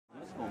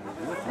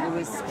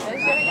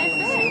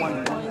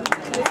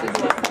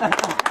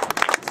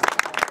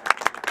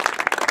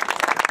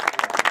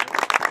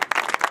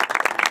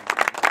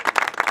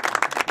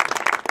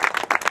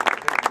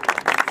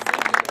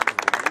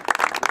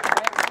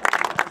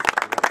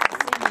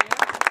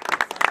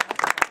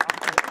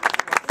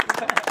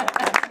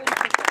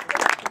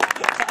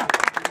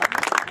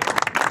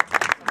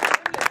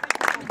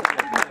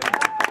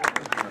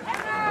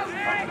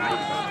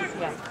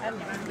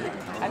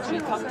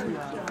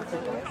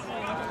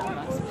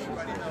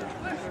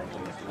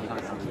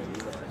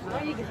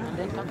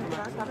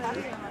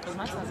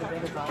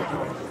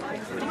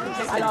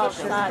Alors,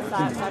 ça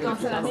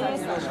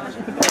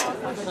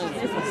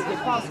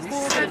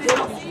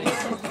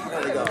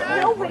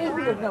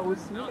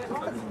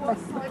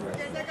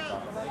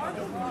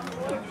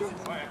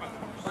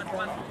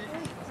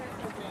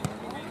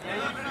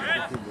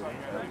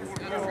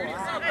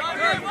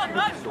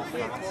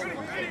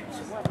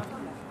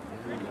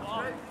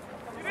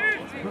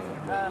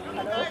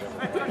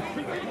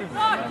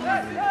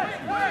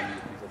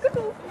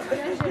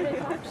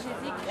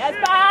Yes,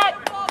 back!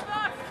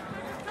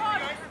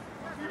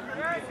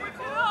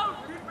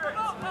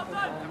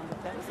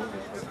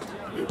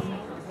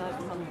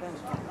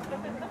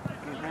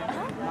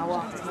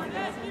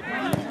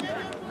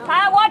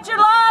 Kyle, watch your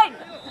line!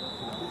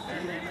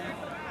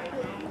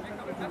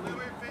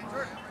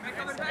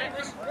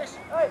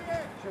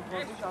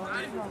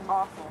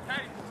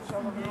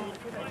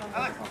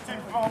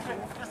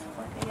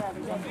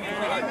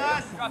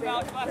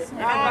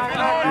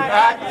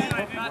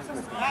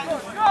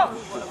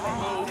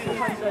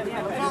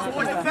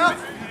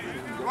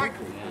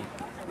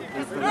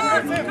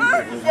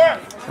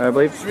 I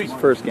believe it's his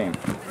first game.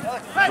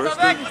 First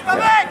game?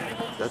 Yeah.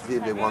 That's the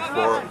they won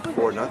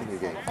 4-0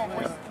 again.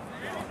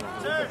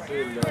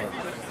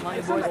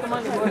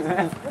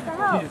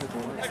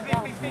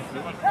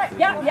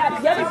 Yeah,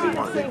 the other team is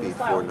playing this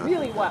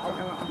really well.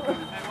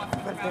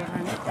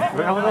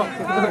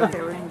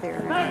 They were in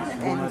there.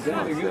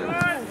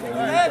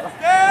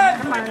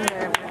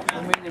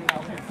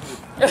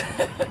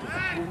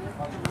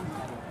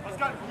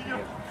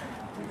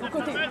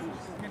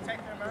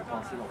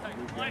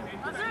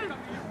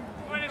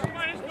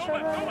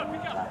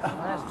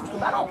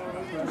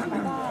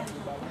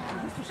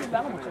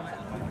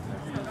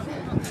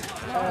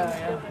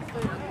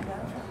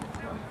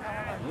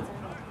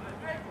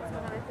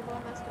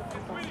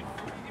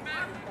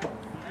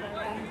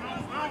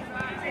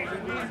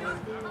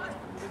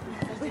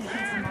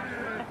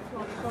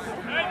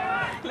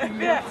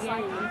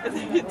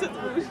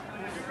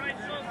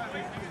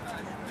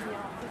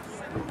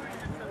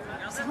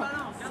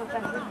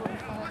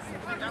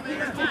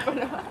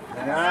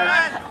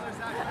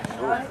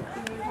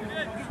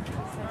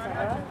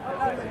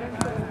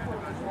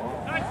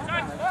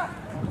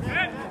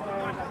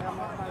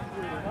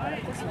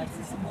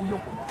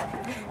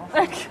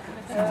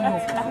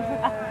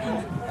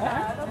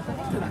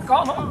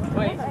 D'accord, non?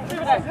 Oui.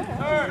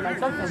 La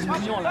seule c'est une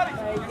million là.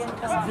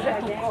 C'est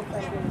direct au propre.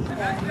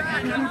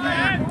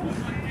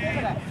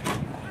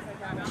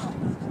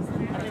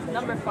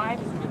 Number 5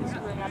 is really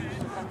screwing up the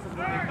defensive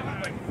line.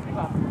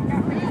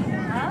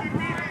 Huh?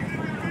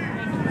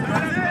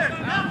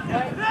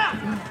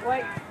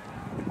 Wait.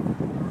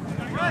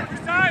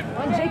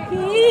 One JP!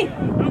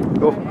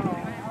 Go.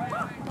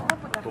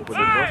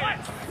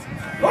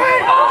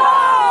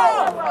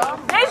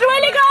 Bien joué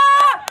les gars!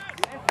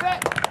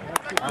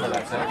 Allez,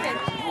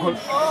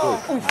 bravo!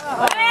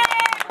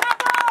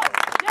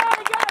 Bien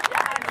les gars!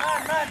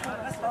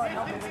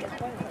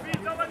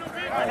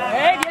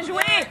 Hey, bien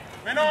joué!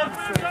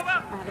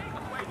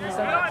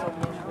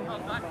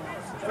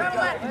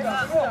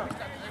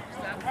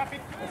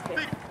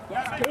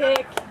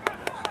 Pick.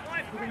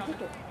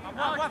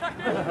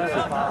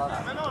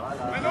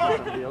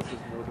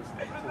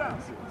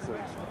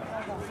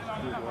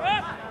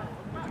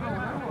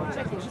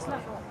 Check, il est juste là.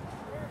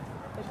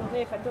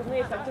 Fais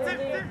tourner.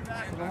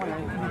 C'est vraiment la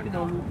épée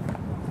dans l'eau.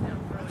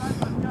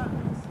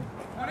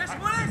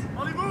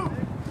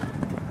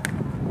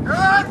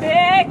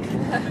 Pick!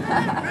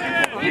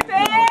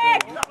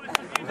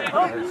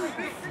 Oh!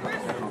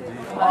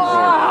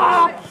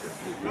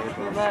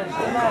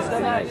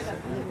 Dommage.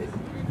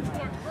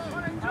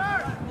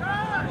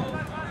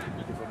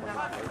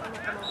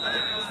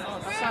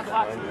 C'est à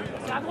droite.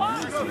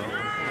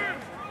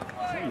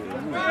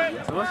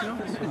 Ça va sinon?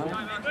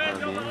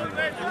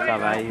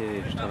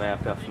 Je travaille à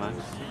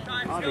Performance.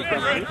 Ah, des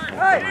caméras?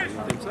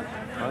 T'aimes ça?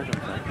 Ouais,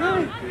 j'aime ça.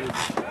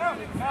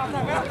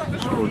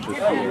 Je coach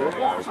aussi.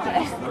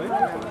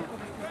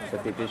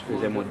 Cet été, je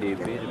faisais mon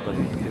DP, j'ai pas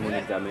fait mon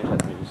examen,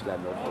 j'attends juste la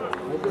note.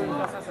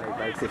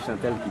 C'est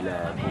Chantal qui l'a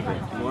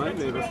convaincu. Ouais,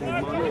 mais je vais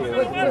demander.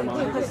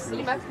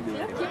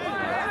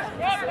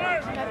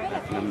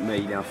 Mais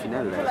il est en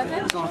finale. Là. Il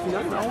est en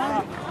finale?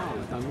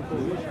 Tant mieux pour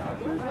lui.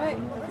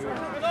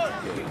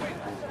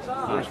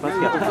 Je pense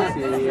qu'après,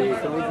 c'est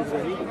combien de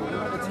années?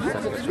 Ça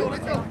fait chaud.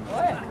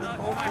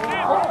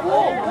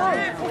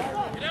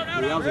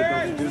 D'ailleurs, j'ai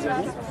perdu 2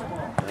 années.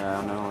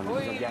 Non, on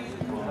est...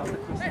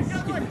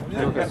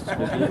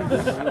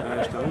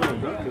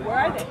 Where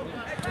are they?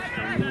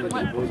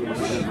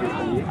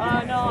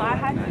 No, I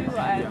had to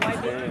wipe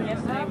it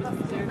yesterday.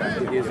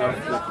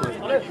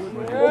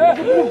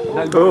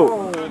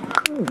 Oh!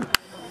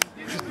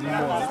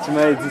 Tu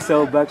m'avais dit ça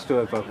au bac, je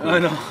t'aurais pas pris. Ah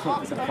non,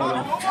 ça prend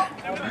long.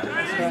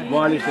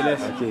 Bon, allez, je te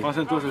laisse. Okay. Prends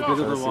soin de toi, c'est le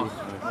plaisir de te voir.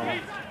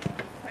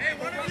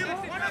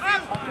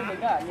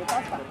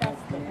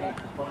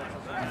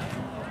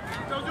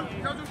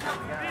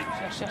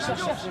 Cherche.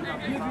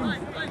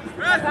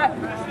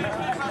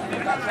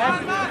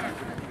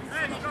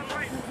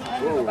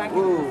 Oh,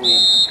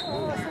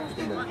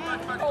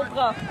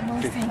 bra.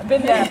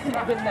 Been there.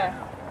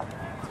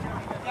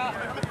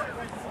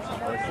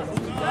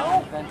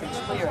 Advantage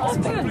player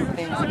expecting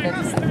things and then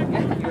just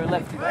forget that you're a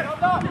lefty. So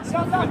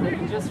the foot that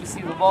you just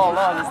receive the ball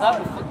on is not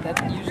the foot that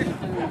usually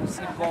players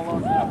receive the ball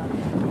on.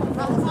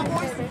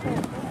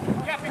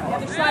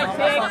 Other side,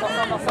 big.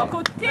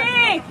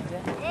 Côté!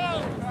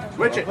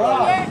 Switch it.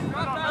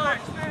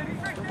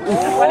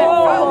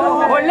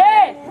 Olé!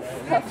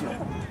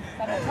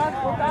 Ça me prend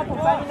trop tard pour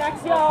faire une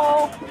action.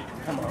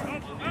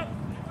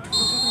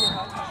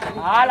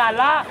 Ah là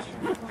là!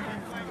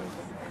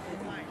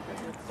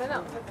 C'est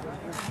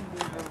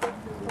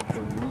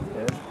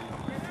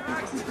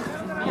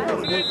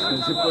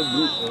pas le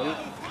but.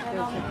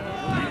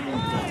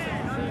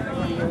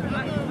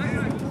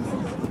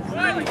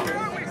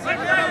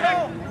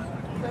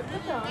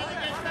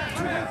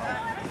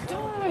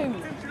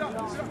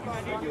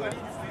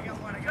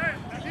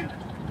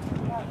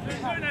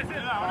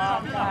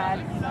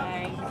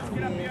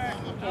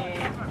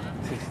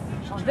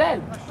 Change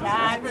d'aile.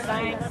 4,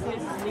 5,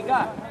 6, les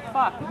gars.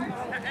 Fuck.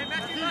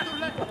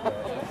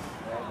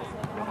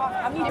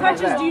 How many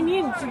touches do you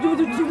need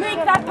to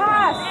make that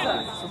pass?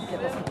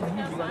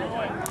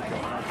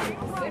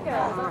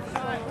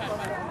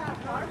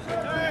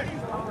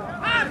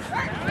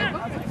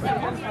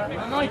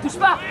 Non, il touche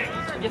pas.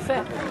 Bien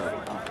fait.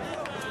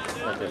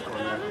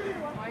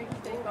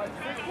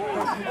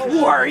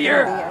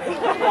 Warrior.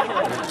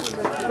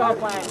 Grand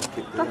plan.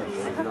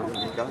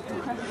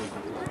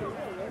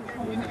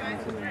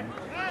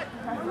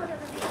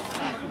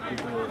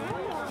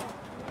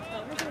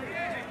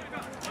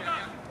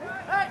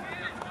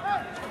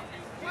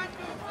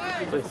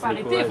 Faut pas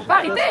arrêter!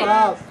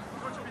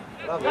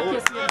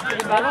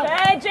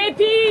 Hey,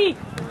 JP!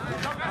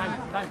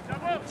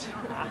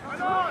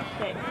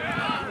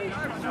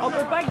 On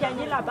peut pas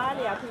gagner la balle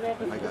et après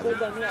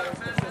redonner à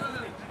l'autre.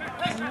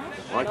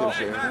 I can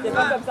share. C'est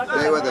pas comme ça que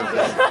Hey, what the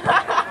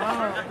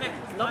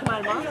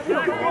normalement.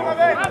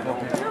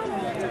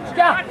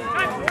 Regarde!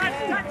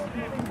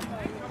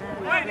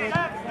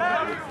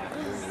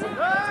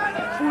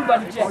 Full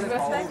body check.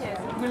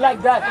 We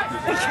like that.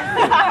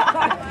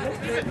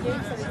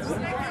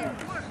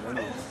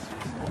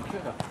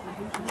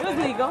 Good,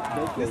 les gars.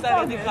 Vous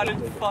savez des fois le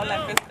plus fort, la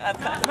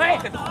frustration. Ouais.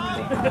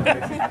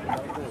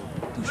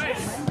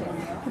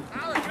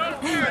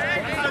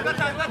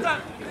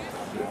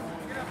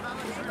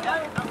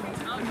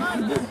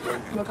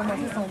 Il va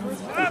commencer son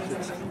musique.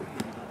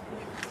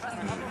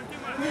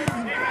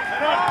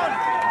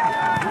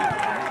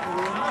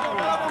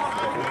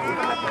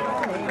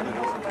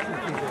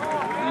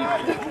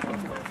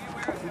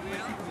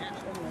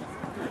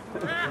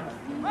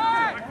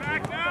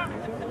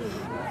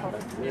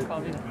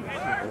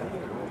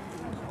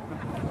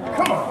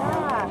 Come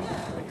on!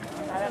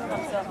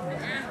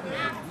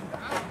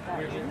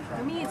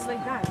 To me, it's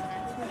like that.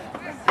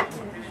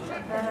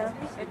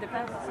 It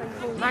depends.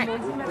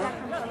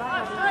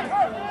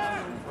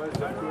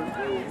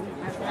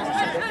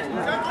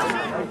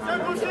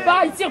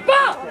 Il tire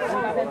pas!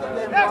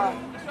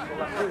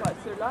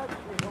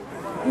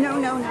 No,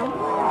 no, no.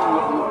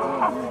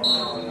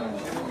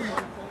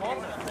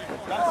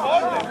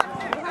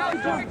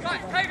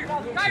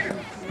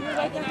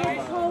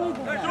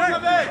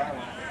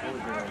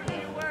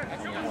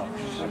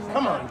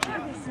 Come on.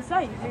 C'est ça,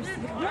 il réussit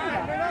bien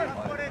là.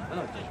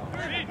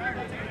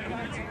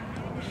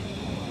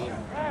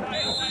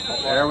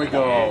 There we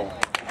go.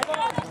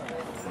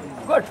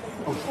 Good.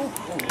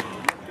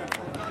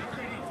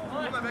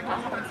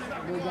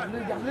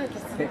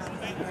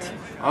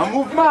 En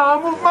mouvement, en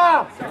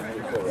mouvement.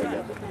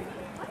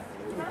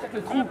 Check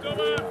le trou.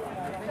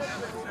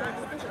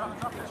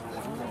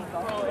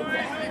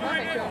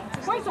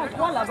 Pourquoi ils sont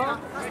trois là-bas?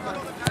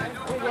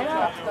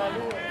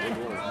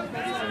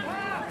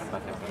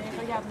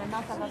 Regarde,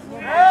 maintenant ça va se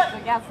voir.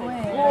 Regarde, c'est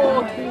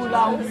gros trou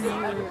là au milieu.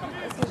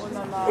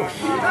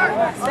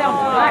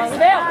 Max,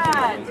 ferme!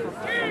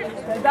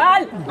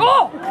 Dalle!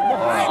 Oh!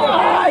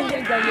 Aïe,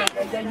 aïe,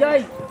 aïe, aïe,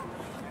 aïe!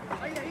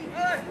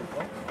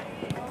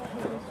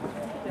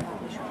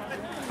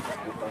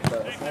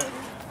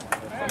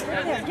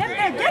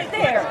 Get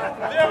there!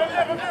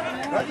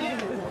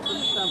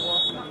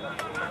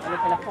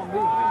 Elle a tombé.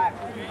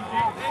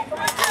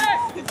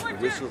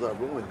 The whistles are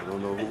blowing. I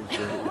don't know who's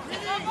doing it.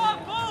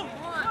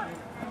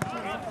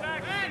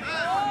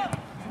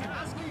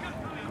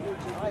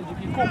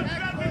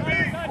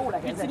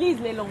 Utilise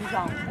les longues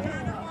jambes.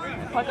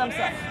 Pas comme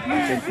ça.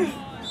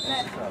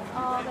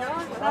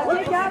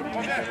 Vas-y, Gab.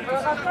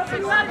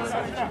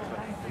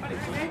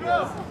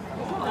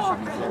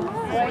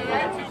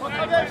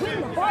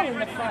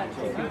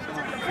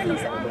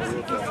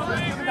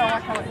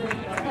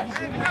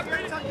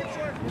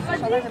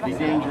 Be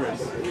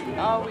dangerous.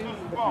 Ah oui.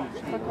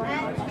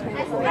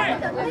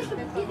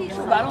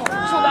 Sur le ballon,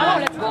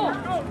 let's go!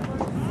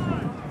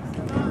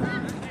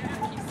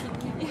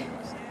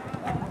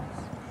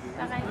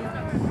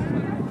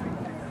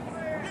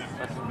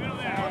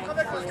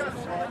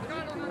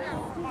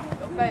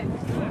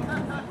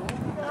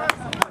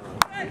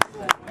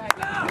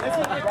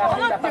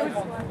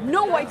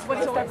 No whites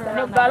whatsoever.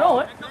 Le ballon,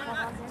 hein?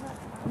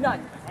 None.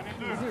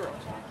 Zero.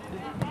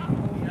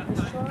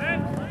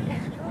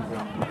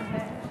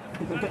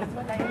 Il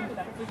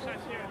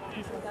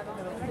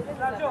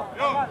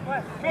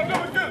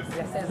y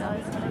a 16 ans.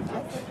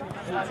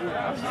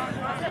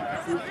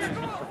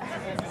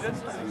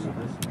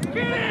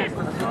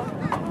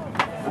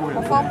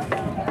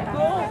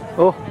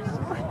 Oh!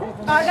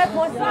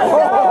 Arrête-moi ça!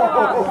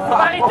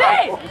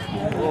 Arrêtez!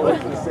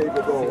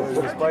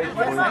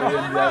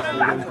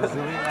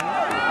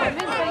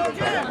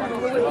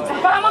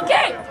 C'est pas à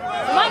manquer!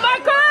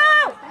 Mamako!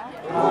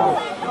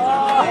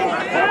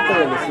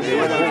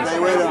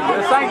 Le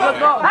 5 de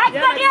bord! Max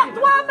derrière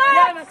toi,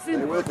 Max!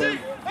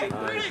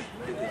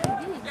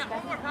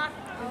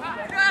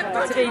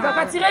 Il va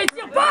pas tirer, il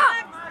tire pas!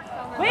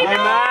 Oui, Hey,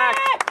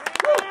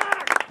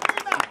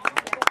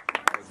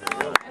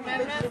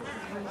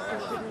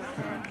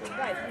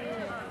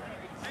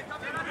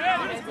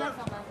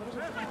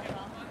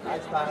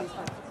 Max!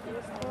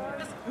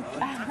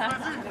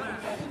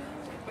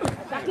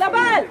 Marque la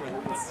balle!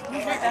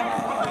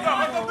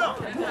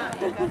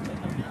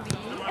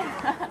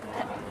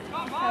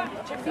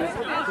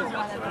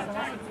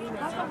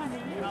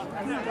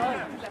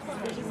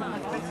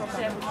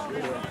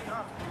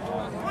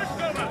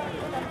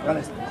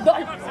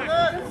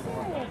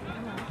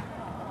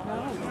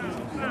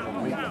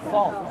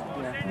 Fall.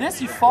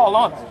 This you fall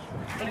on.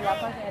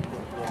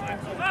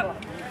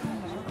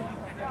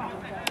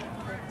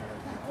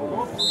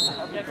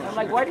 I'm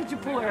like, why did you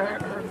pull her?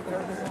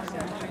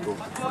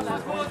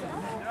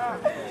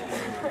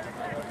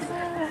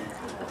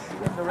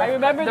 I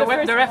remember the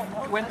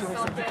ref went to her,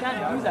 so you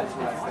can't do that.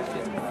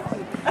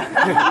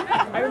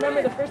 I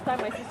remember the first time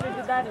my sister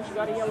did that and she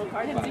got a yellow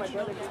card, but my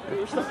brother did. We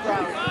were so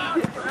proud.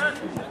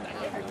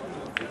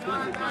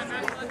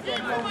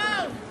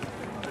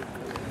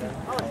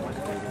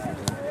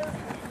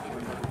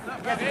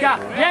 Kika,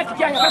 viens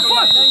Kika, il y a pas de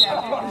faute.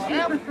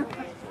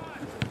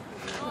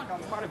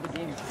 Part of the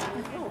game.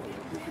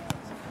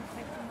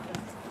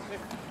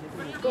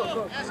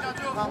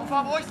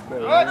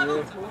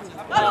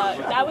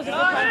 That was a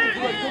good time to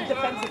do a good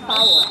defensive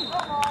foul.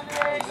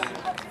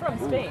 It's from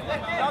Spain.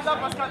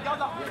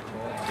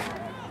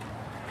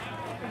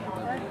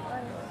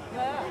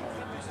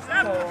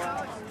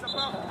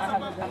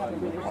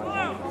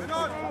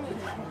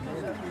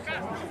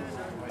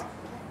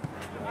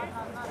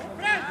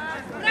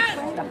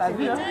 T'as pas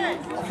vu, hein?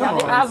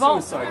 Regardez avant.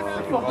 Il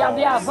faut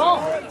regarder avant.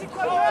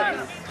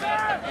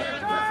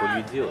 Faut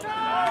lui dire.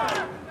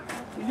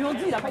 Ils lui ont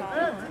dit, il a pas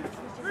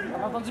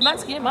T'as entendu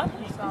Max qui est mal?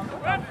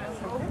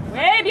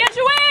 Oui, bien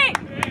joué!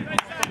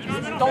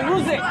 Don't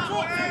lose it!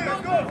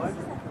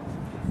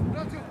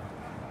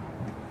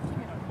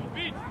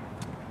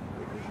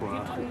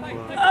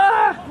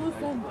 Ah!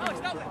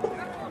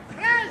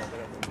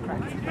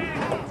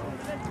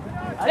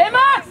 Allez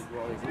Max!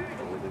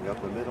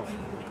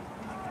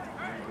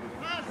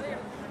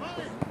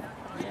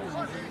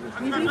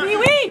 Oui, oui, oui,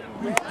 oui!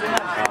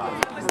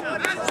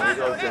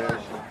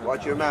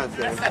 Watch your man,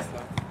 Sam.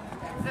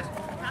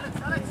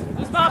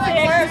 Doucement,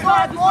 Félix,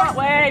 doucement.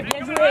 Ouais,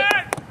 bien joué.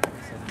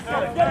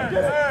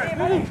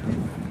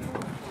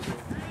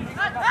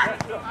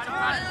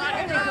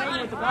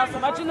 So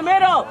much in the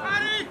middle.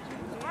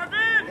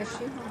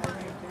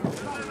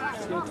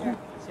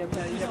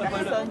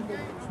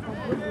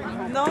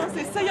 Non,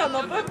 c'est ça, il y en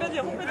a pas fait,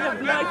 ils ont fait des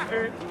blocs,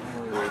 eux.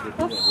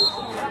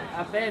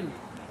 À peine.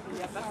 Il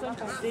n'y a personne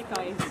qui sait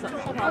quand ils sont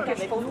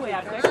avec nous et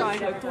après, quand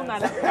ils retournent à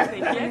la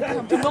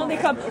cinquième, tout le monde est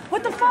comme « What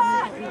the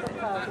fuck? »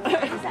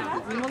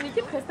 Mon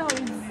équipe restait en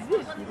 18.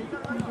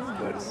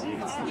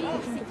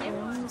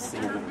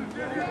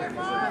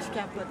 Je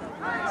capote.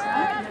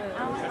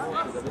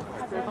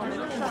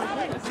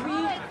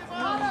 Oui.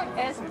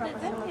 Est-ce que tu dire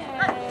que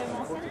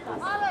mon sel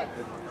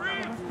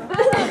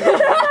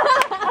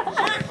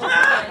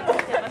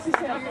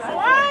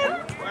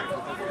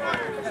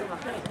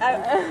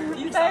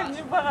Il était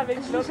venu voir avec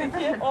l'autre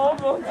équipe. Oh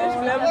mon Dieu, je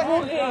voulais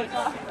mourir.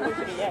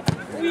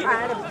 Oui.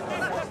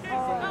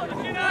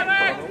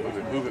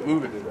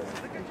 Move it.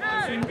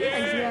 J'ai une fille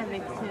à jouer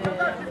avec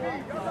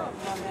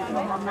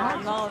Non,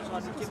 j'en ai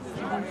équipe.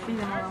 une fille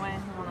de mon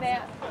Mais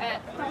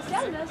ton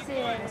ciel, là,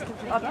 c'est...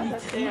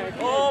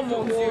 Oh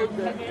mon Dieu.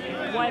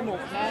 Moi et mon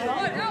frère,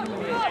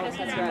 parce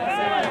que ma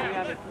soeur a joué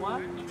avec moi,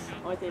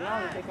 on était là,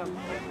 on était comme...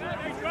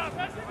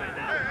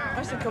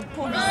 Moi, c'est comme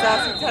pour bizarre,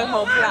 c'est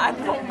tellement plate.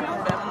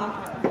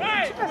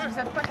 parce que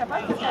vous n'êtes pas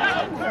capable de faire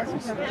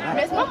ça.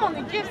 Mais c'est pas mon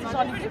équipe, c'est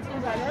genre l'équipe qui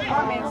nous allait. Ah,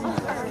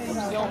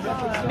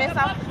 mais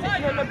ça,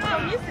 le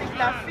premier, c'est que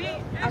la fille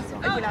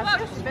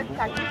s'est fait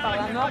tacler par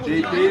la Nord.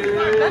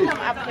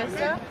 Après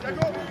ça.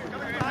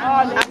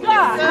 Ah, après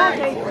ça.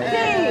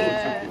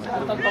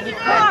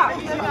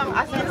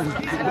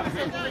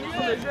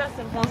 Le jeu, elle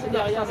s'est foncée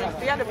derrière.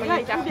 Elle a pogné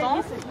un carton.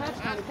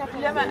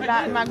 Puis là,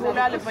 ma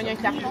gola, elle a pogné un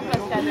carton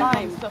parce qu'elle a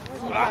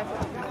sorti.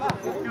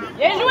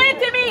 Bien joué,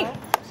 Timmy!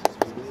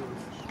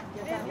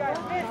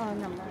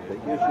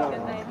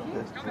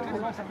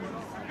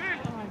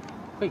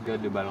 Pourquoi il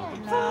garde le ballon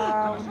comme ça?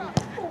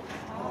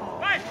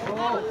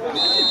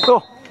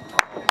 Oh!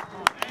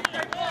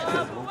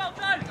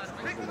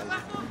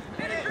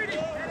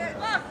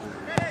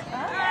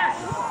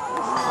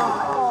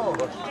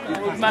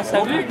 Masse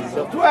à vue.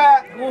 Sur toi!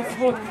 Gros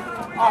faute.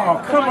 Oh,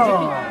 come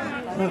on!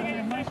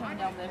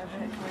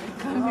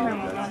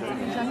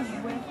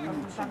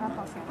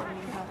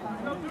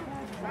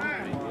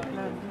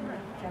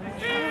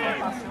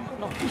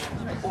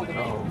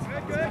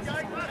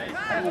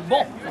 Au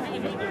bon. Ouais,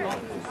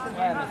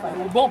 mais il faut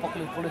au bon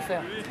pour le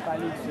faire. Pas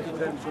aller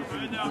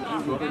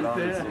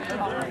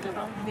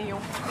Néon.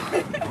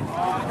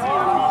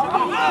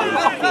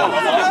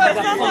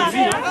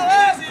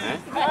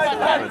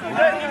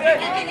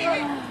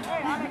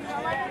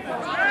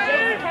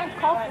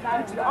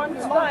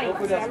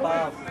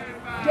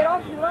 Get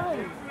off the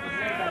line!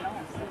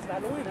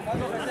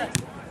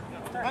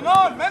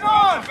 Manon!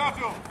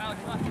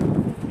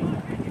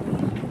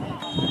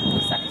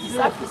 Ils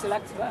savent que c'est là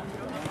que tu vas.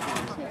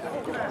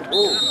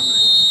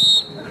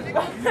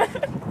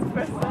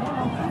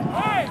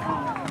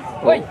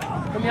 Oui,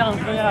 première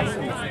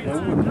action.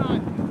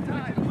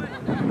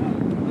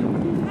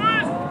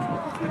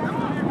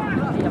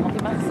 Il a manqué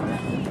Max.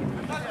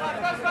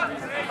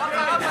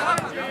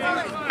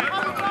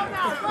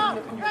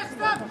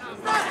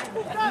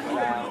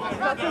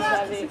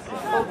 J'avais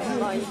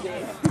aucune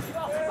idée.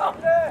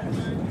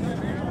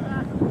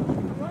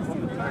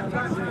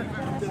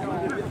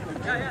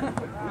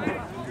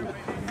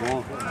 Bon,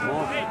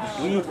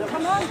 oui.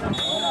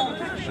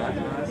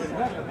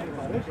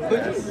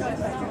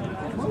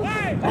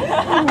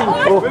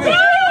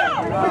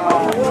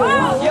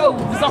 Yo,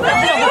 vous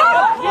entendez?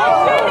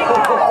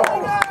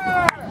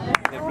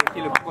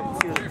 Le premier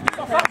tir. Ils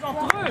sont forts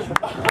entre eux.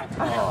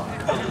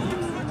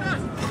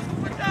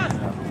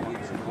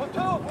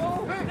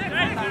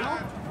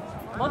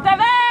 Monte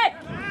avec!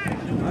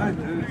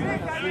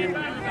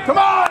 Come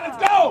on, let's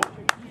go!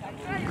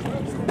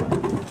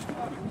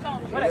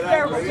 What a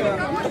terrible job.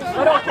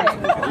 But okay.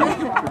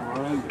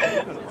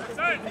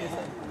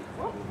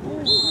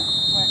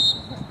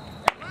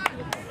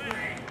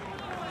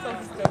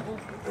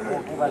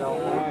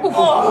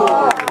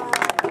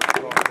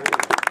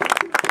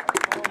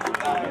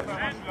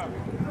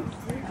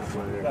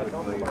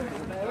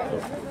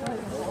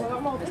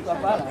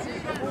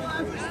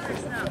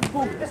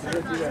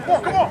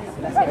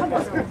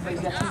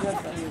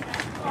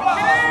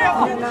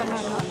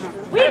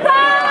 We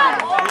won!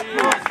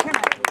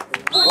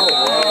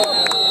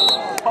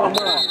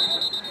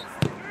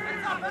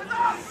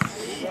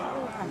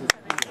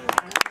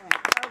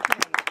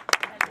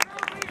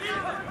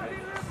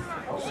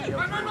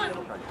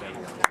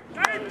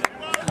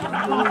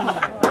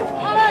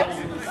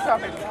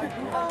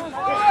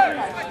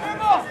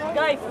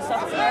 Gars, il faut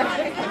sortir.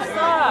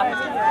 Ça.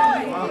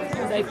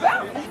 Vous avez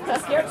peur? T'as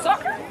scared de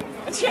soccer?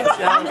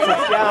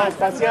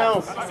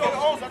 Patience!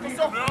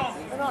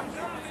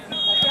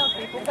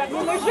 Il faut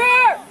gagner le jeu!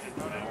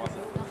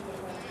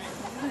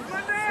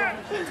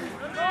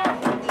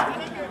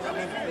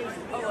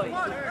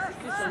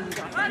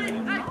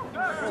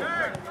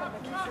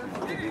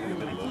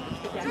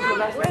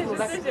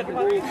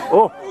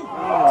 Oh!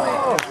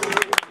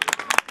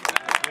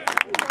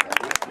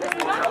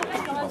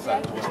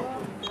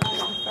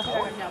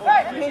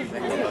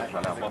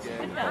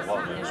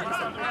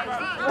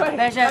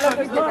 Ben, j'ai un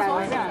peu de temps.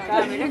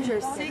 Mais là que je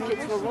sais que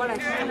tu vas voir la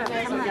chaîne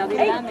après, tu vas regarder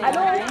là.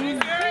 Allô?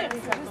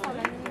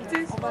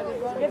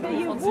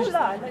 Réveillez-vous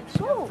là, let's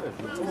go!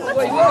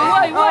 Ouais.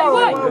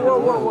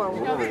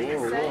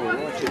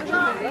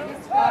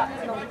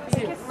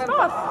 Qu'est-ce qui se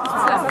passe?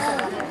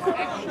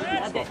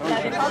 La défense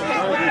fait tout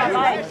le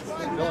travail.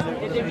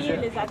 Les demi et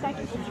les attaques,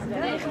 il faut que je les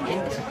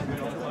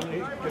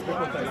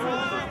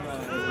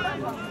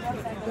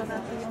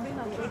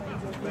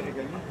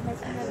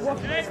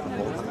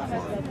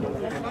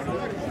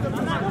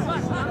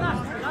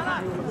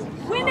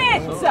Win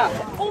it!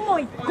 Oh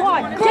my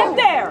God! Get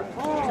there!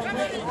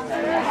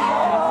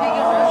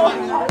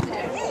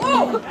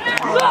 Oh!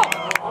 Go!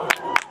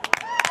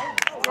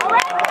 All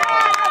right!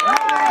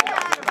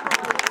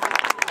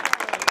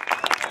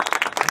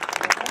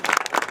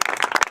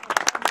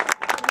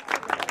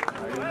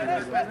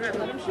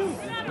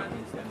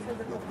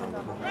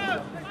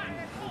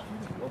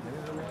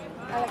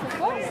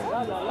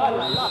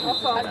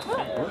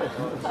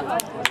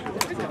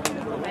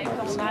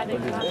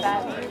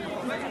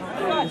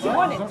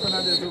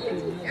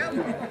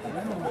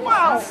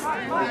 Wow!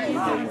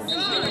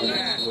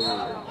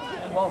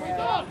 Come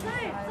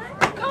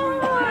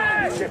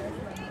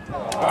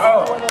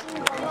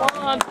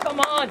on, come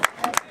on!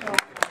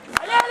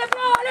 Allez, les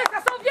blancs, allez, ça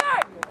s'en vient!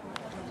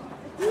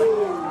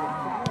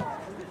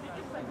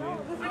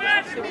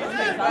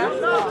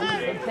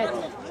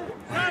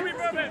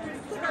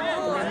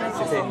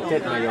 C'était une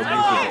tête, mais il a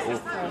oublié.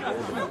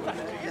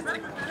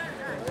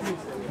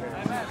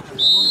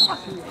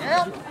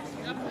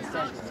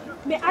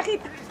 Mais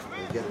arrête!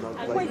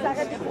 Pourquoi ils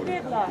arrêtent de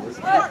courir là?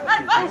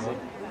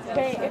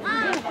 Ben,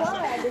 écoutez quoi,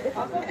 les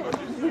défenseurs sont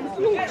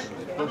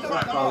Pas ça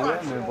que parlait,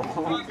 mais bon.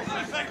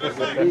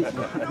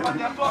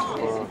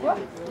 C'est quoi?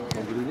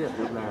 On brûlait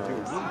après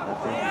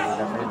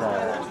la fin de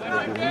la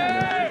demi.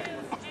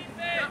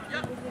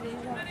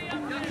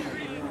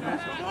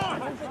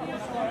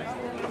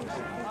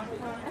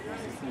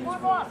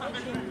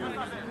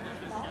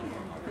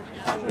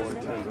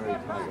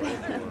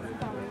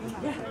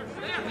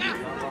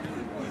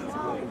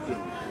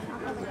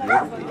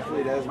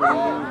 Played as many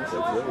games, that's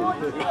right.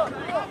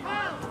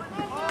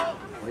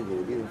 Ouais, il y a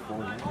des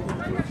fonds.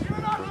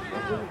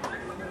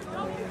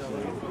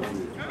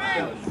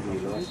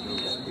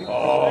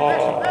 Oh!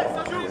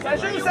 Ça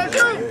joue, ça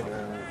joue!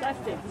 Ça,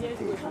 c'était bien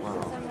joué.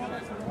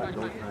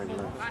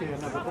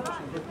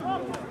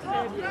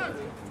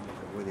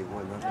 Where they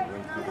won nothing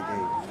right through the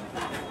game.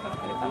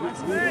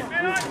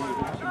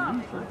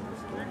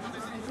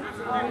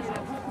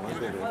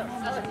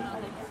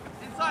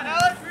 Inside,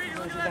 Alex!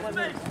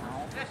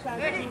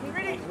 Ready,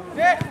 ready,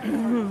 Nick!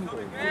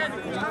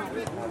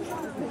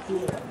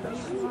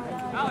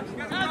 Alex, you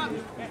got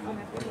it!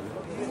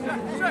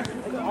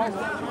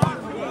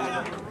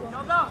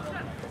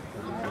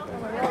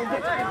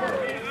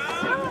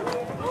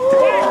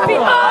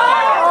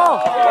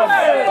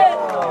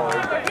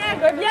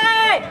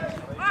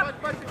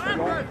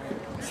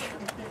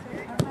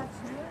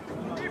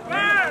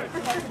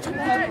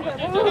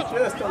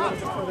 Just a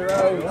little further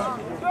out.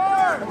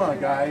 Come on,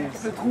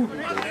 guys.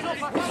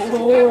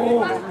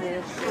 Oh.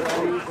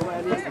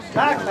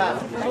 Back, back.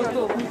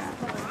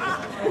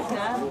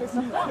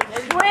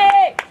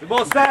 C'est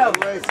bon, Serge!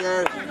 Ouais,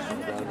 Serge.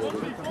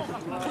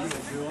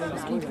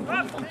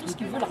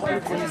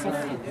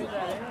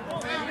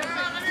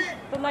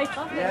 The nice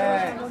one.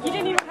 He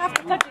didn't even have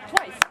to touch it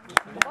twice.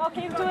 The ball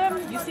came to him,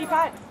 you see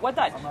Pat, one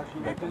touch.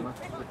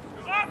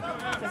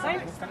 C'est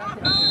simple.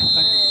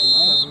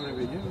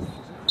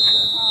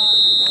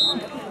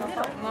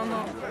 Non,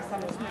 non.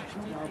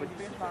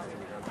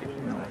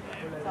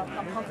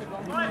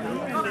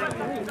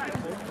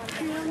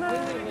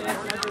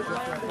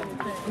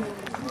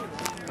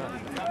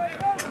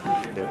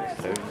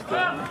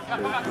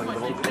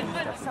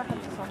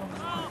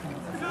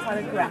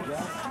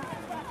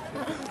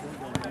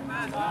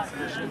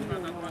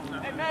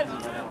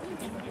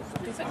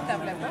 C'est ça que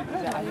t'appelais pas?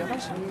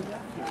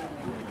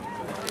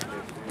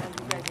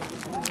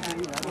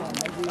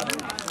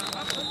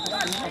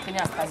 J'ai fini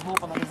à Strasbourg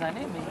pendant des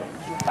années, mais je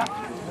joue pas.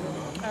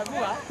 À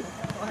vous, hein?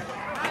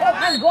 Oh,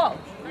 handball!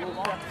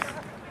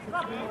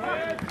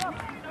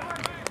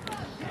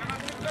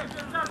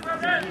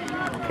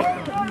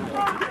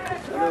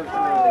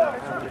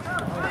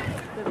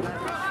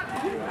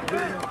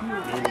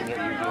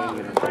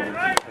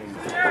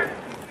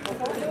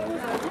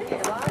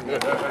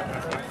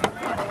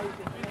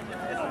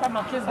 Pas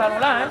manquer ce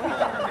ballon-là, hein?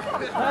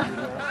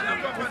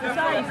 C'est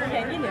ça, il faut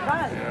gagner les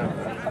balles.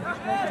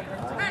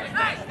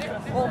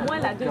 Au moins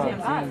la deuxième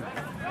balle.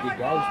 On fait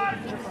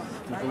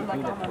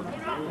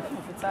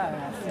ça à la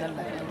finale de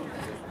la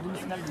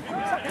demi-finale du coup.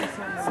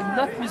 C'est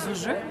notre mise au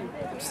jeu,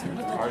 c'est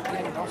notre équipe qui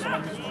est sur la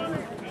mise au jeu.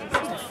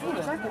 C'est fou,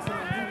 là.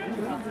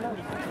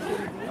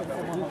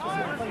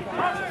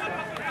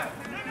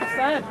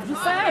 Simple, du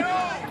simple.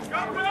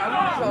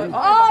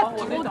 Oh,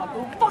 trop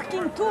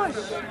fucking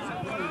touche.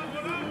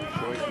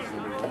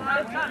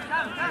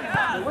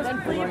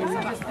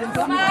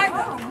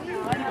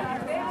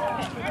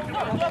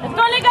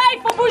 Attends les gars, il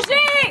faut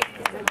bouger!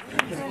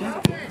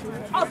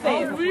 Oh,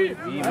 c'est oui.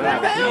 Vive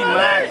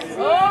Max!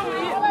 Oh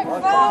oui.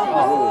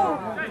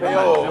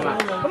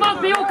 Come on,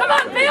 Theo! Come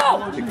on, Theo!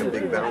 Take a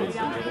big bounce.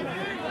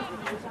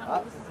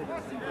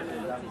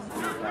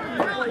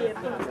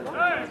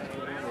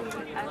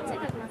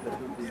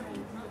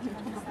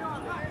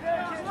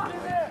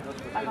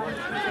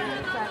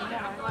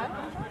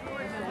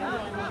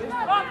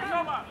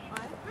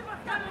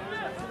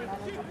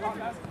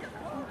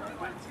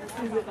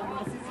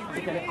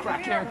 C'est qu'elle a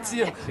craqué un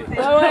tir.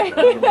 Ah ouais.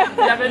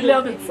 Il avait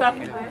l'air de ça. I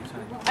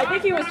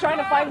think he was trying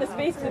to find the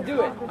space to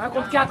do it. 1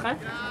 contre 4, hein?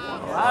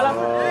 Voilà.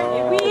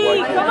 Et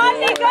oui, comment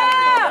les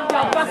gars?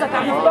 Regarde pas, ça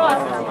t'arrive pas.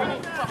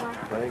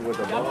 Playing with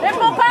the ball. C'est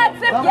mon pote,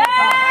 c'est bien!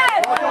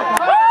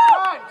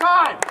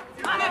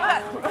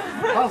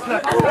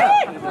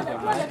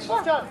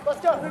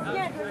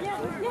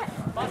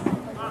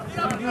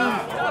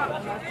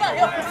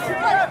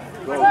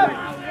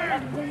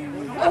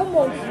 Oh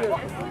mon Dieu!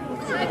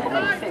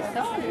 Comment il fait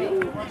ça, lui?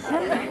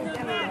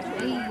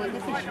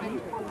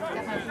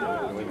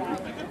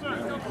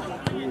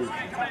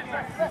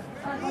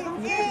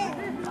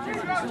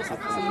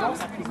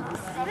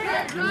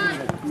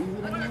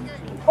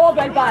 Oh,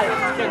 belle balle!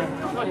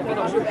 Non, il n'y a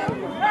pas d'enjeu.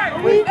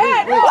 Oui!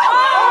 Hey, non!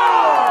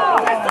 Oh!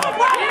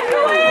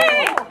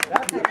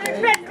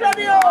 Faites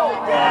Flavio!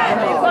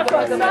 Pas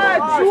comme ça!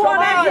 Joue en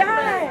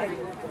arrière!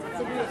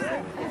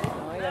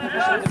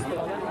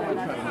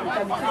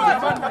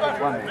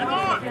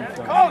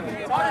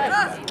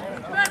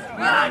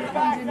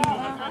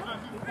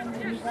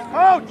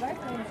 Coach!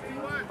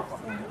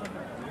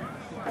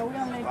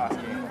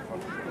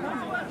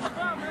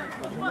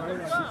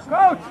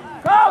 Coach!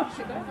 Coach!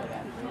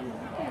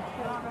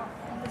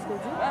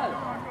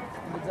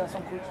 On va dire à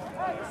son coach.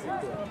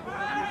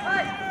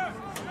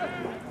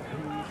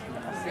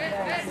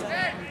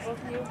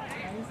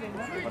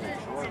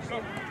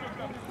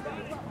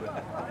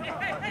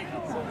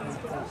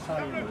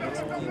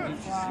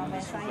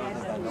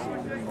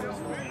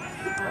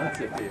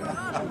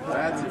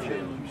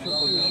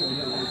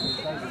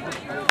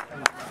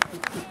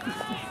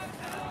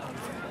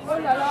 Oh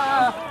là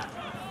là!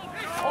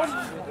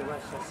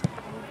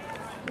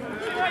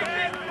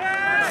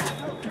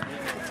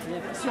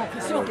 Pression,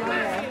 pression.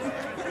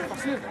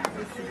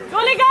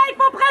 Non les gars, il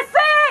faut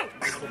presser!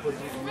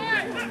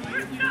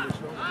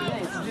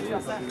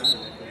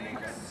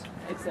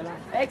 Excellent.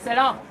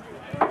 Excellent.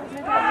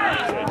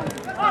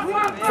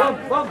 Bom,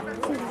 bom.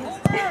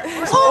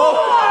 Oh!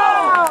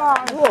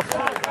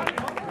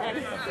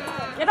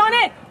 Get on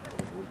it!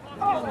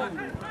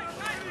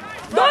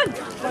 Donne!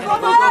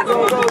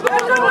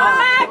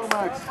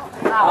 Max!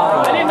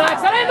 Allez Max,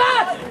 allez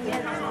Max!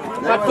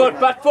 Pas de faute,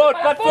 pas de faute,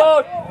 pas de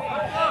faute!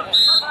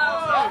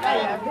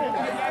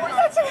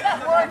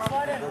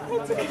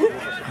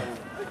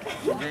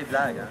 C'est des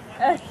blagues,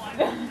 hein?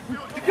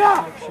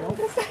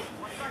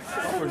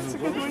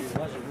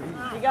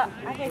 Les gars,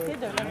 arrêtez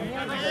de revenir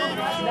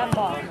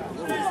d'abord.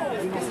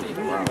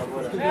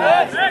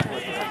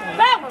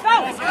 Ferme,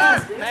 ferme!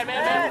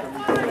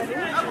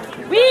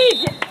 Oui!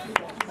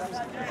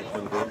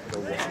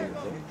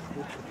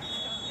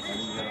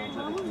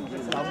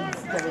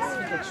 Si t'avais su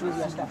quelque chose,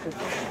 là, je t'ai fait.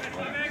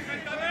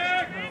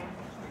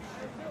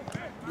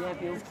 Bien,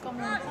 Péo.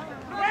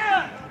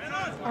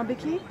 En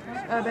béquille?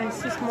 Ben,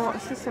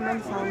 6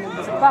 semaines sans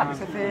me Tire pas.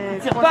 Ça fait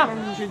Tire 3 pas.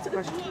 semaines jeudi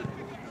prochain.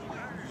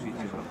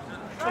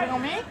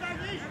 Combien?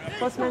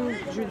 3 semaines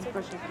jeudi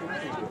prochain.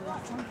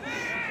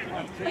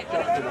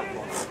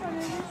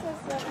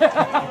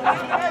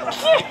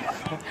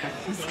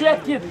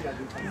 Bicyclette, kid.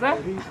 C'est ça?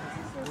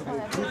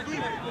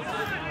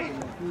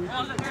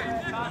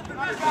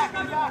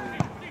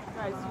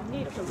 Guys, you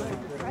need to learn to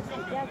press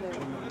together.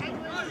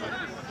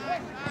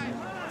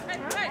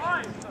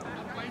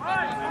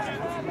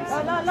 La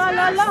la la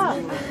la la!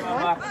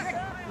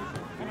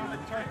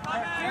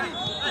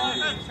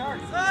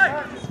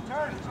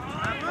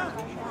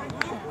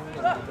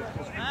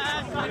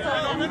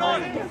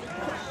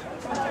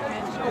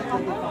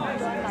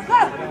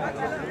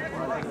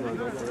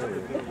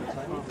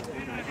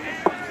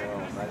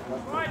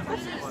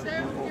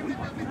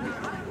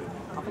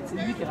 En fait, c'est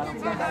lui qui ralentit.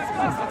 C'est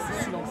pas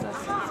si long que ça.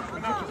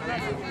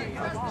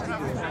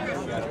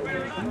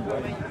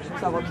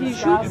 Ça va bien. Il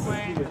joue.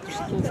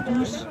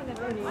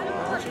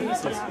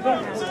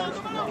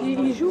 Puis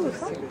il joue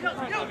aussi.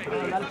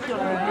 On a le prix, on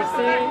a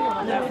blessé,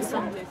 on a fait ça.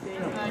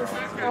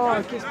 Oh,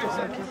 ok, c'est pour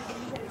ça, ok.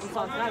 Au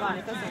central, en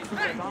Écosse, c'est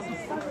très bon.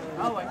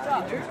 Ah ouais,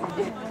 les deux.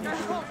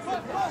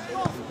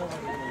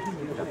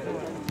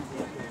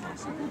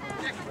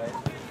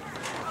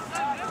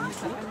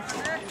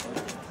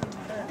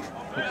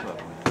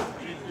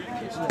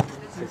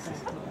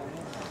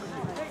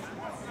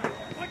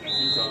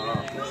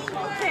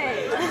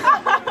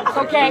 It's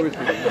okay.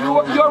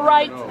 You're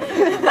right.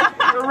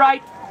 You're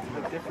right.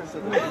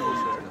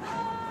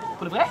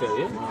 Pour de vrai?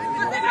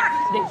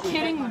 They're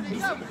kidding me.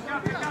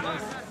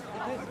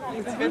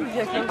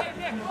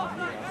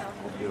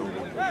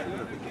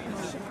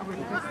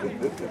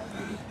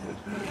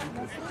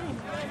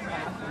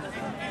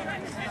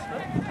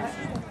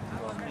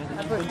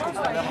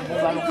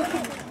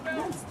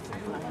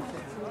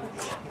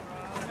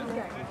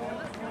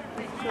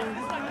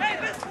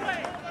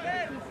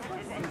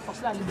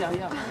 Force-la à aller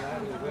derrière.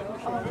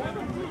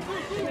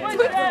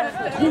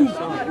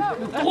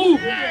 Le trou!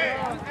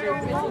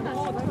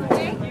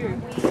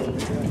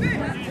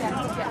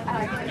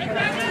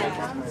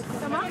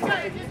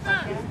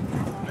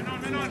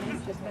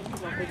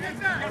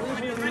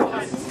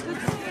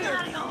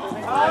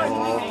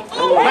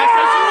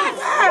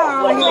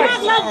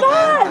 Regarde la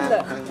balle!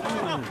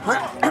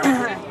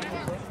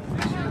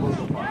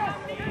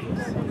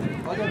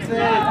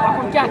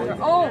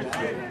 Oh!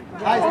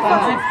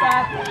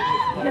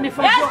 Il y a des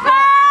fois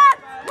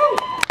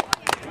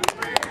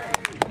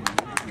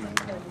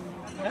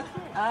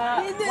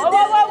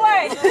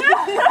Ouais!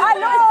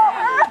 Allô!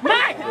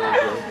 Mec!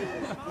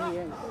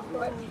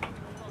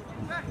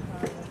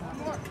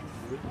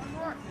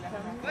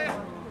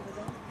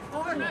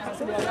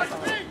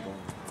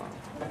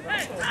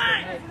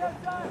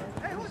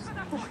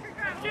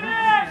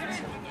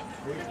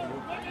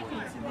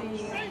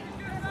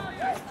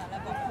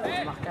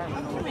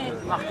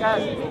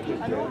 Marquage.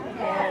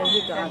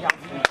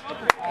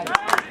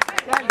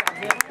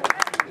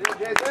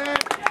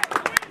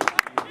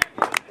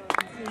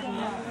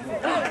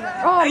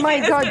 Oh my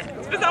God!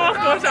 Tu peux savoir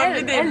quoi j'ai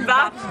envie des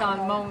battre dans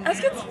le monde.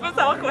 Est-ce que tu peux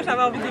savoir quoi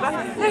j'avais envie des battre?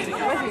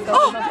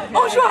 Oh!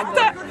 On joue à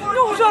terre!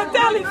 Nous, on joue à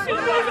terre, les filles!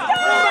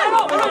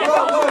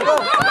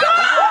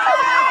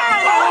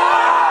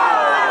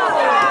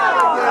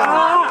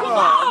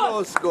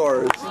 No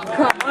scores.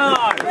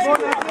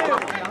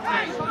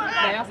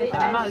 D'ailleurs, c'est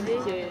tellement enlevé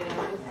que...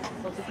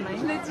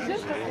 Je l'ai dit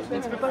juste, mais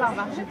tu peux pas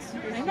l'embarger dessus.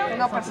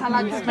 Non, parce que ça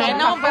l'a dit. Mais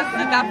non, parce que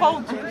c'est ta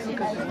faute!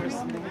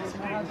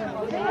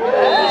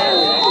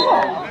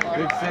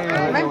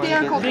 Même des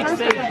 1 contre 1,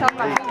 c'est le temps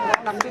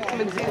la petite qui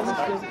me dit. Il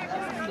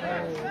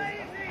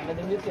y a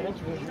des milieux de terrain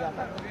qui veulent jouer à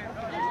part.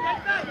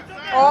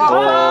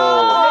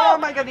 Oh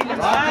my God, il est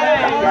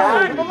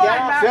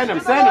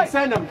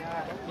Send him.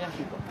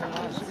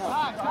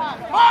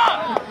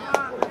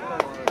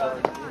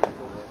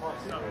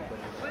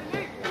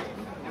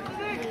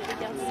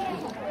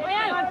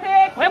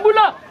 Ouais,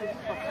 Boula!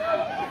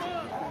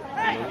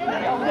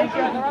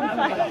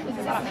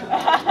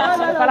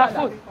 C'est pas la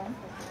faute.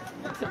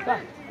 C'est pas.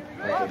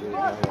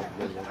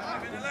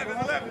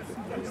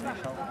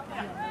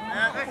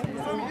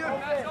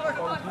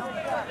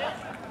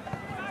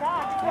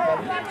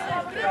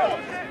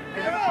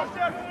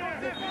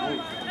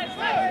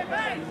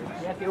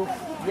 Viens, P.O.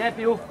 Viens,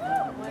 P.O.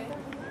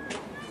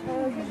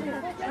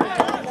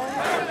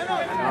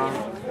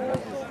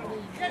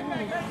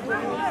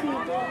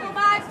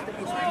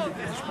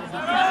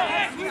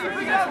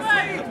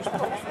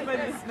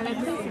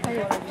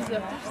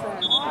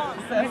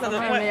 Ça doit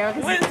être meilleur.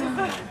 Oui, c'est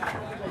ça.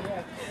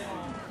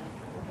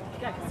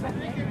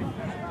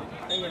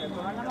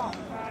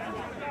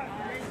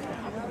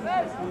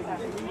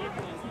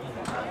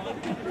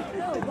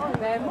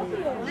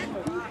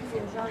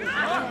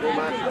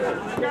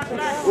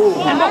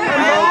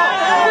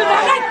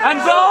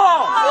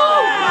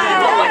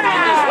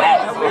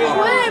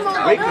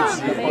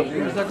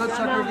 There's a good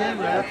soccer game,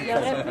 man.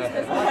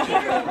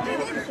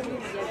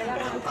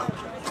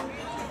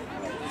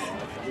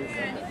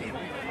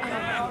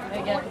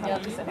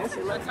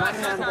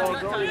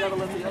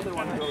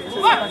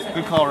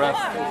 Good call, ref.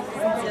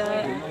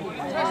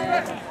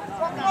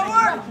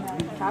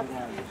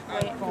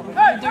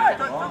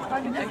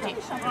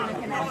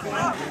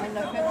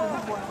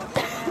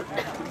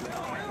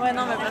 Ouais,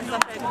 non, mais parce que ça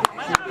fait.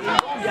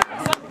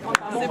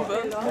 C'est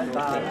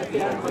pas.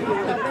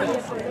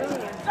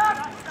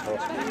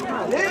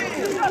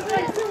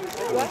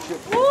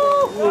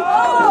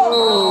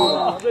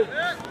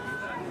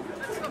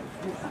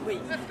 Oui.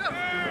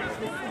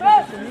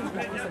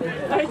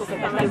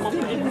 C'est pas mal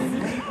compliqué.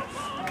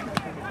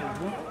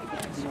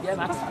 Bien,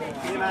 Max.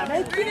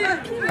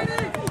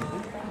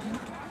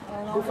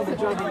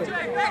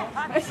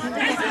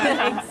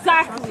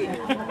 Exactly.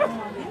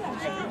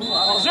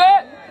 Jeu!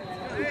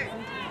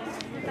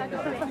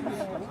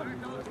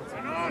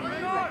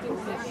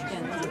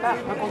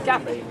 Un contre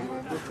 4.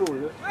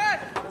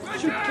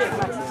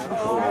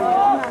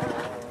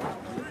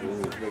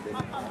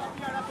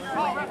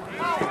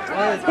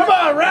 Come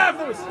on, ref!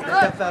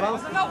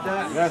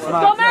 Yes,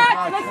 Go, Max!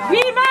 Let's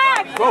be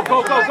Max! Go!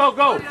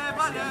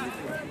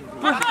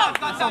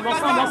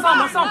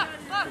 Ensemble!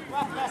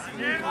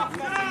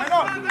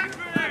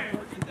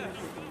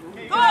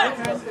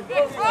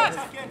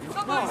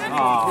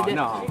 Oh,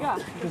 no.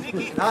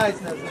 Nice.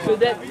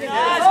 Vedette.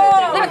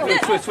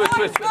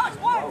 Switch.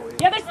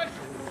 Yeah, this.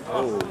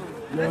 Oh.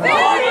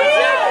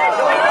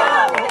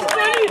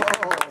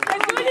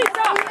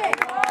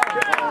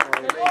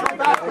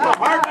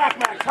 Hard back,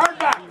 Max. Hard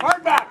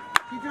back.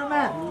 Keep your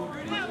man.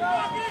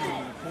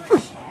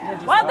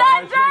 Well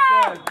done,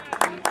 John!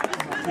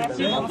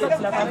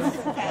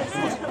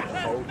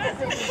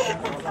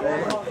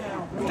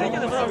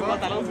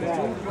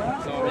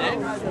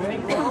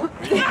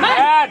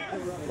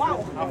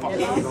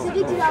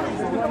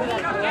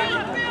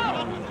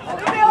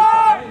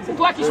 C'est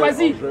toi qui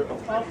choisis.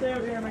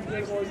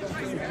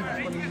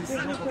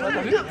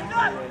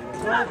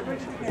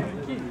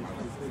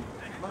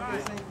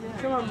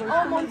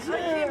 Oh mon Dieu,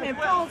 mais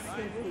pas.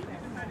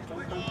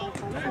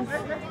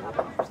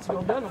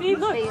 Puis,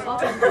 look.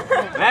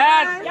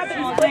 Man!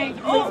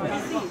 Oh,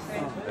 merci.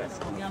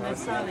 Il y en a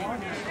 100 là.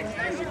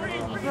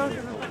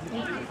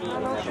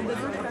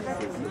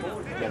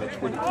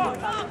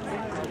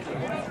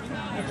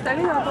 Je suis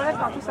allée dans la toilette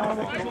tantôt, ça m'a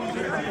beaucoup. Je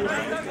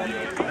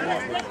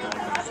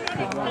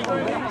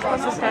pense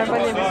que ce serait un bon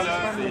investissement.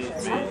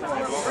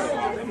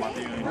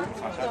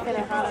 J'ai fait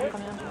l'erreur la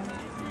première journée.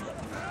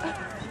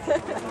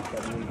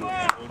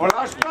 On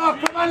lâche pas!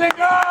 Comment les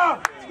gars?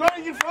 C'est quoi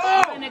qu'il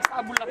faut? Un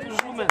extra boule là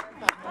toujours, man.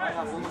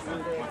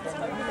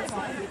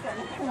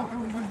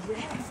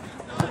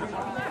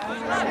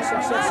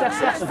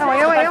 Cherche. Ah ouais.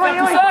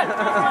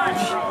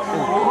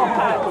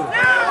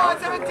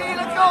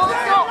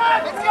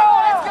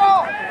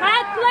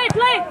 Matt,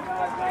 play!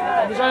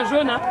 T'as déjà un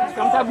jaune, hein? C'est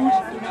comme ta bouche.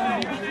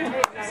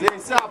 C'est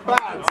ça, Pat!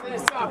 C'est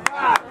ça,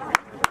 Pat!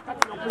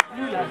 On peut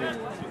plus, là.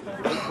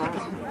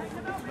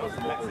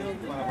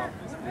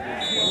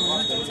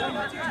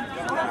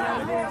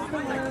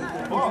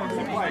 Oh,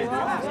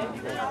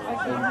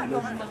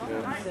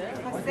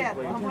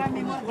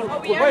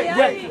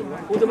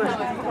 dommage.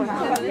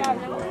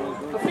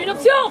 Fais une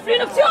option! Fais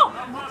une option!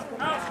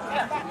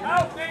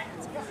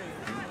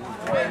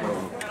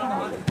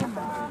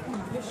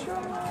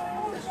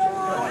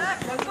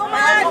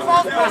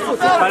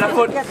 Pas la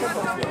faute.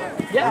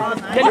 Go,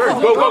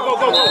 go, go, go,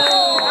 go!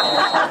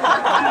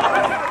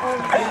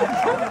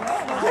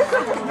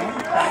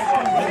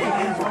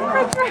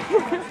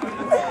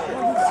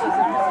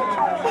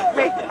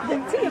 Mais,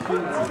 tu sais, il y a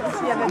pas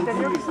s'il y avait une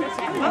tenue.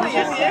 Non, il y a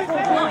rien.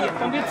 Non, il est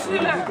tombé dessus,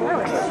 là.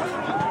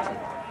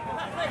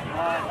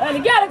 Allez,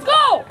 les gars, let's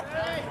go!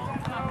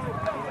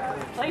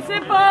 Très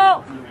simple!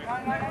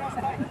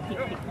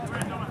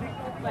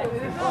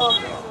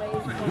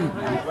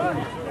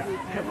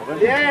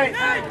 Reviens!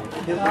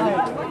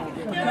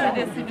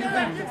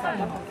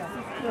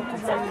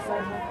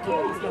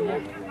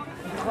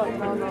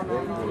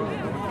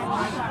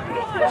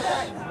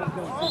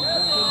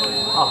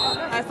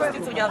 Ah, est-ce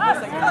que tu regardes pas ça?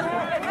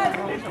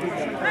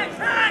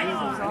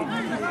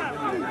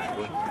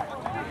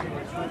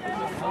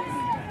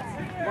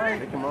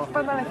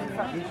 Pas dans la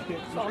FIFA.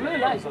 Sors-le,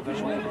 là, il peut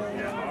jouer.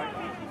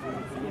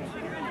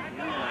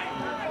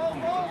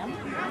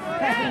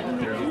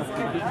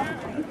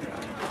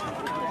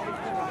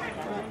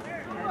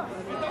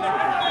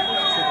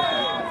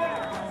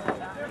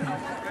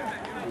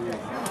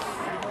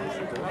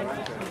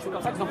 C'est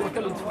comme ça qu'ils ont porté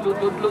l'autre.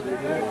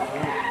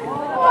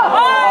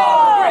 Oh!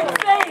 Great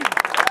save!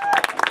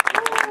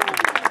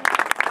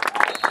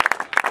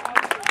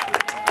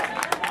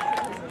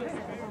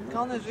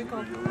 Quand on a joué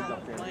contre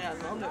Montréal,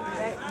 on a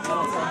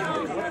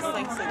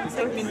eu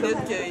 5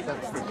 minutes qu'il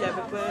n'y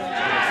avait pas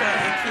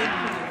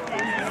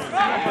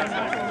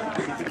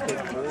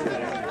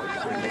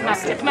Max,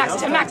 check Max,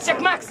 check Max,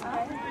 check Max!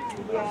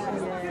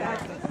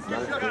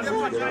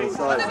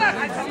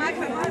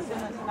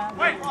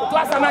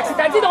 Toi, ça Max,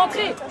 c'est à dit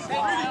d'entrer!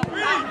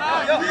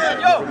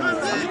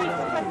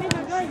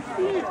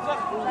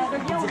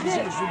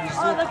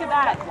 Oh, look at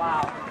that!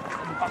 Wow!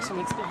 Par son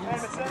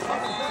expérience.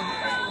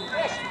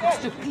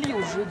 Tu te plies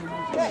au jeu du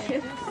monde.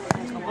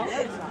 Tu comprends?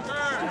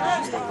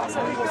 Juste en passant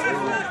avec le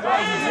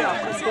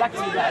après, c'est là que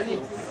tu vas aller.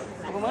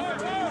 Tu comprends?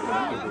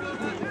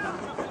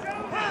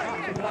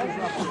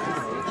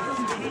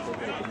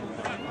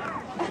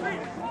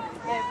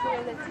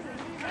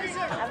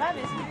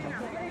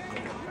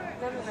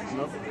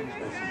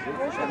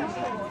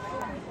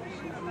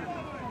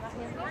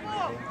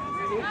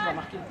 Tu vas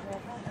marquer.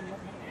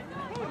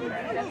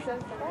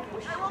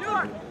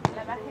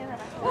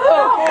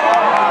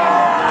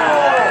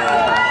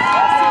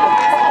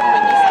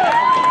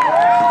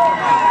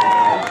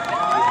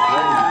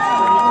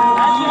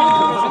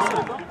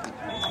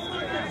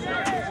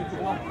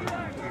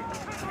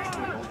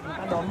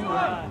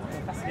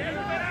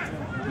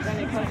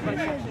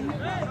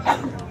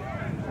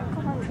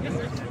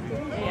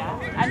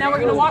 And now we're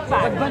going to walk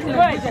back. But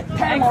good.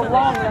 Tellement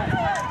long.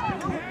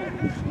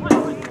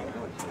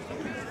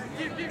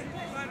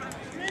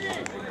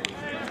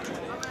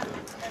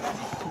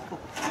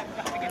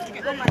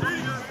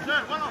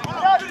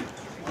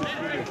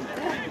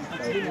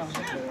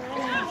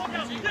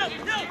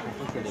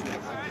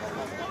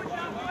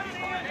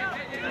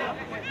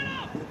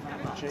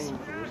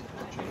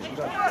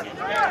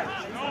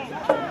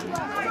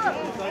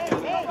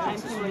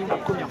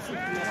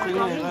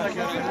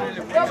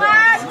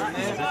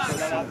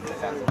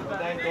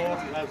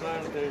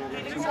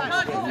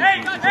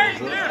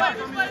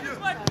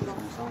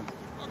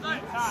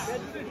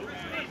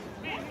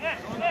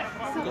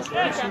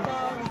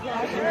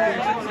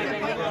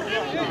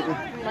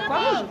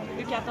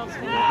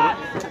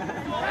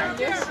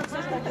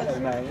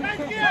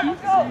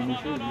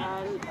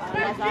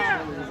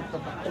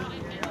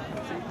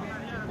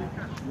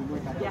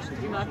 Yeah,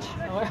 pretty much.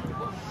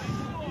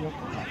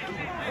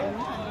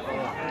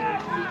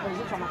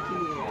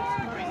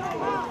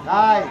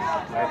 Nice!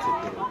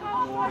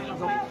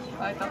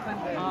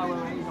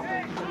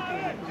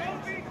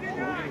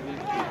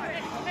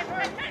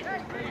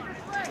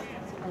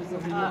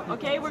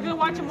 Okay, we're gonna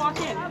watch him walk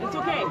in. It's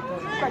okay.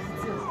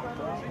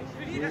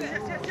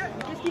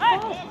 Qu'est-ce qu'ils font?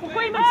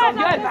 Pourquoi ils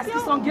s'engueulent? Parce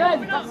qu'ils s'engueulent,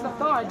 ils passent leur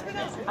temps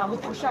à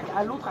reprocher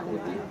à l'autre à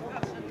côté.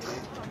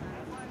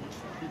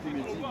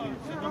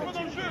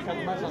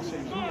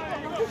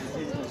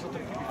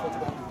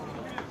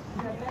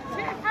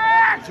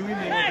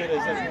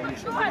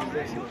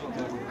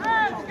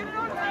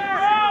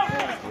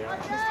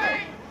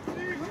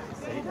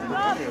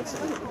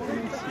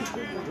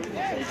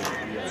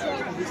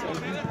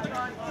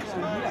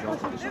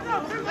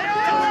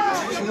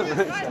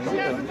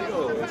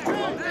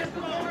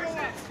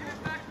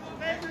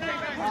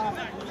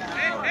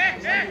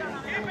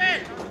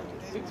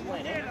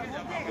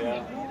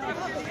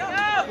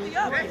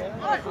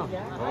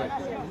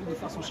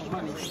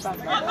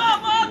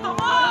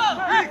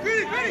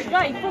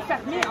 Là, il faut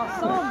fermer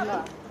ensemble.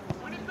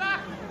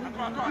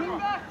 Faire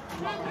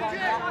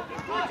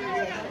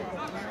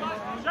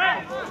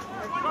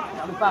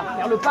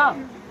le pas.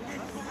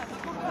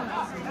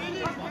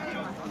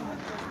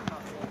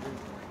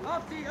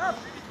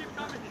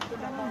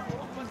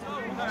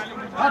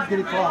 Hop,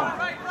 Griffons.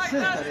 C'est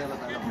derrière le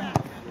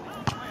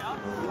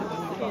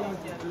ballon.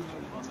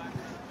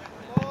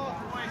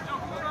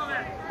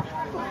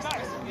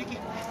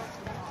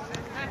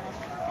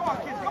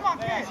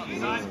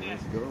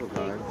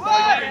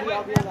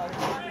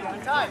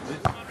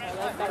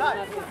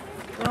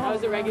 That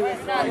was a regular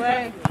start.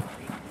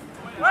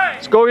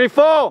 Let's go,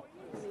 Griffons!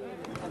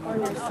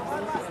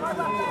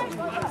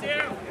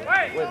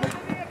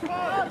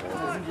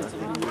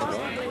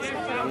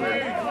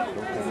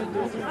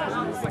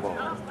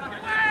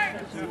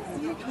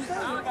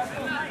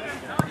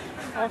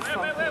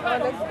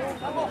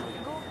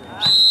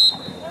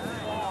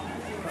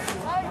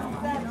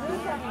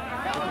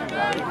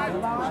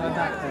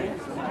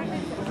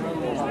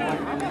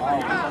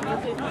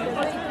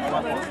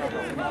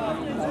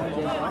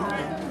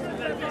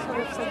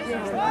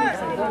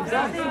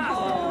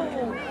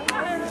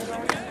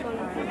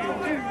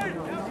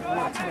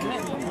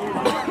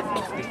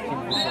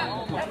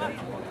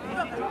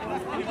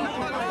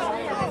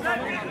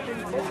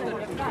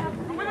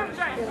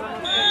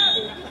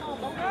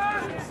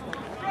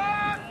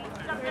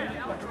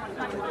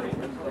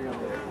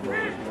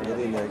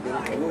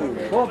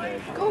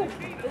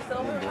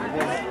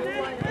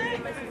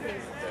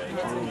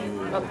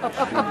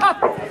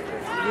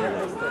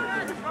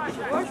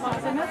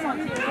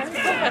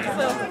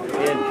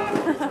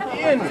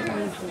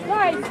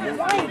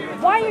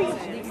 Why are you...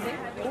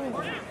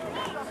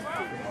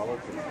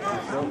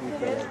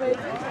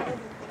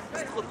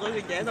 C'est trop drôle,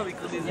 les gars, dans les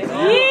cours des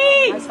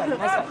Oui! On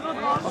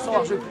s'en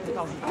va, jeu.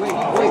 Oui, oui.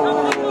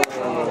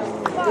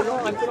 Un peu long,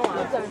 un peu long.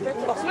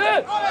 Force-le!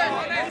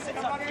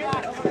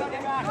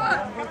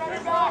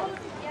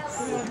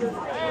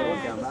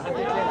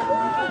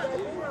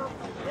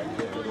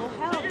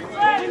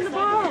 Win the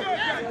ball.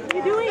 What are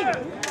you doing?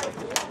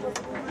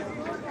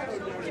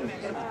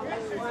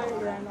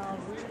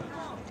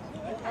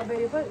 Ah ben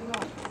il est pas... Non.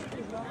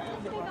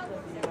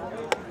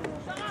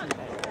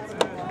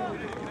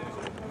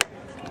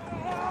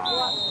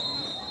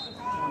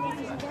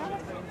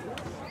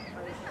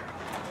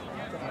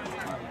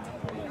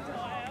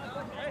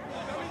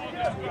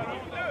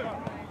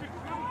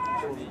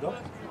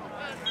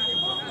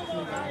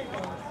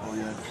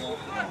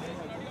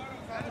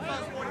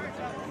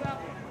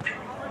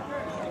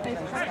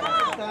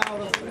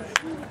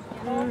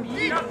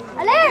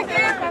 Allez!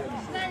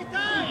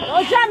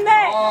 Oh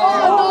jamais!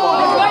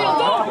 Voyons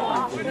donc!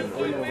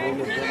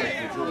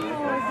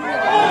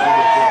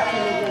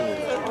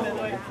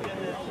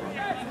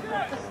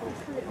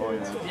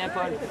 Bien,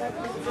 Paul.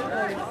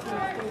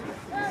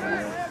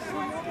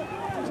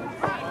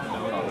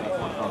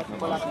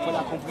 Paul a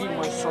compris,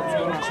 moi je sors du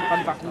game, je suis pas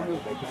me partout.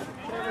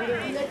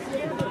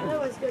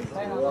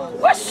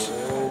 Wesh!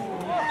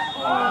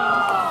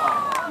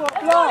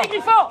 Non, les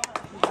Griffons!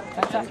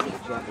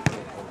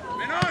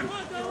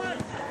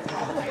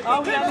 Oh,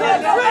 oui,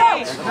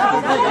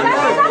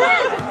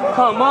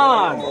 Come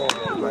on!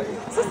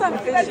 ça me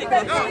fait chier. Ça me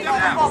fait chier.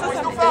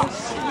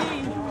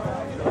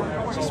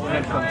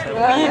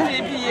 Oui,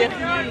 et puis il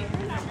revient.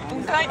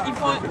 Donc quand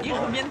ils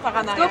reviennent par en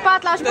arrière. Go,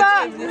 Pat, lâche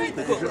pas!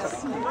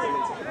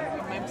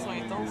 Même sont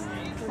intenses.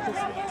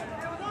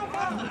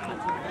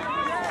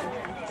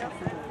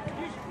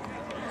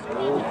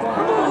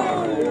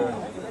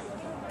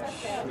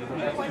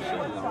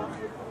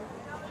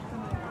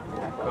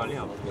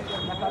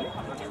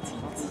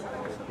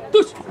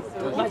 Touche!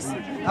 Nice!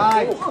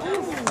 Aïe!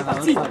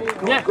 Parti!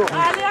 Bien!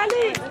 Allez,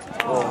 allez!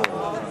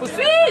 Faut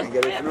suivre!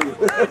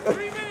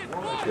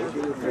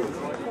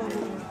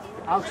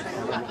 Ouch!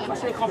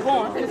 Lâchez les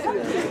crampons, hein!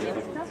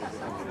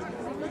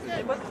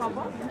 J'ai pas de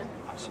crampons.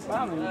 Je sais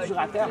pas, mais dur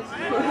à terre.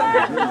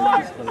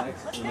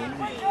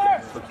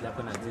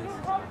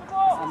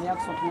 Sa merde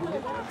sont plus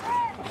vieux.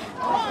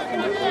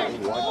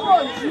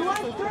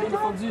 Bien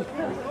défendu.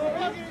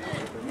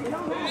 C'est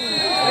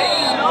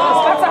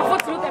pas de sa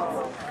faute, c'est l'autre.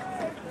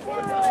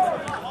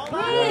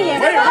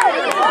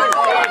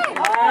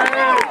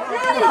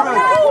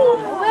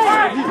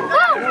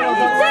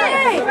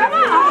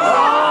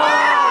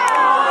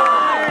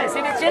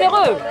 C'est d'être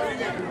généreux.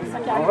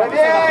 On va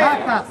bien!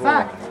 Sac,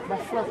 sac! Ma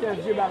foi, qu'il y a un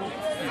vieux ballon.